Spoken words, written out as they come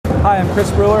Hi, I'm Chris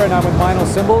Brewer and I'm with Meinl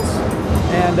Cymbals,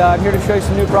 and I'm here to show you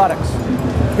some new products.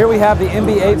 Here we have the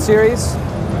MB8 series.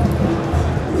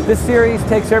 This series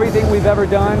takes everything we've ever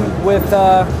done with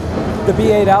the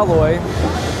B8 alloy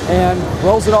and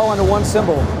rolls it all into one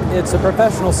cymbal. It's a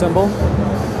professional cymbal,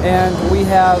 and we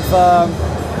have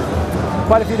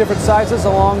quite a few different sizes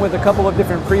along with a couple of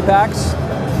different pre-packs.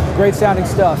 Great sounding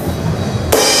stuff.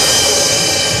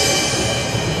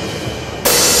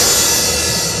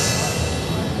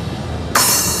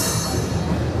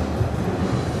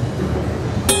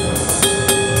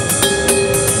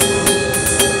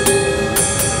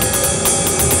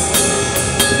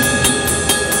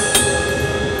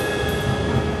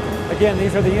 Again,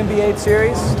 these are the MB8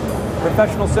 series,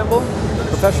 professional cymbal,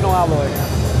 professional alloy.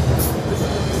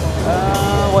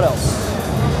 What else?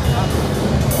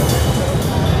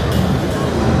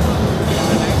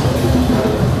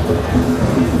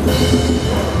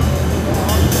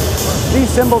 These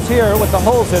cymbals here with the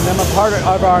holes in them are part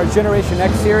of our Generation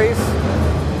X series.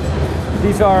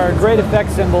 These are great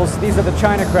effect cymbals. These are the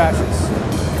China crashes.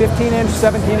 15-inch,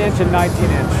 17-inch, and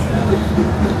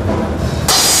 19-inch.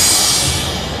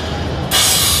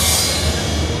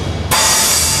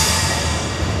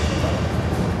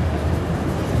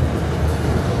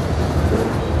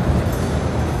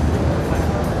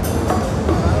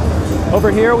 Over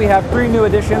here we have 3 new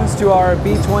additions to our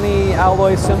B20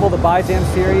 alloy cymbal, the Byzant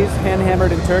series,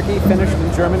 hand-hammered in Turkey, finished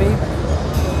in Germany.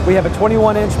 We have a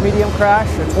 21-inch medium crash,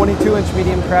 a 22-inch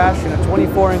medium crash, and a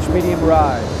 24-inch medium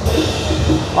ride.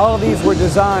 All of these were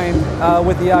designed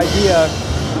with the idea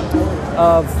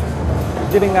of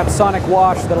giving that sonic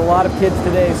wash that a lot of kids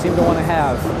today seem to want to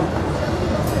have.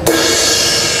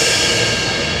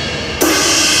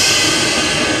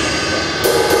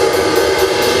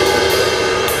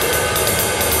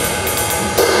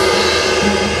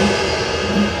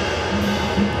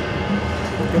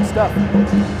 Good stuff.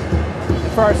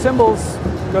 And for our cymbals,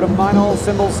 go to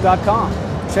meinlcymbals.com.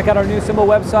 Check out our new cymbal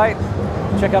website.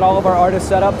 Check out all of our artist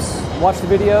setups. Watch the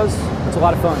videos. It's a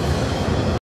lot of fun.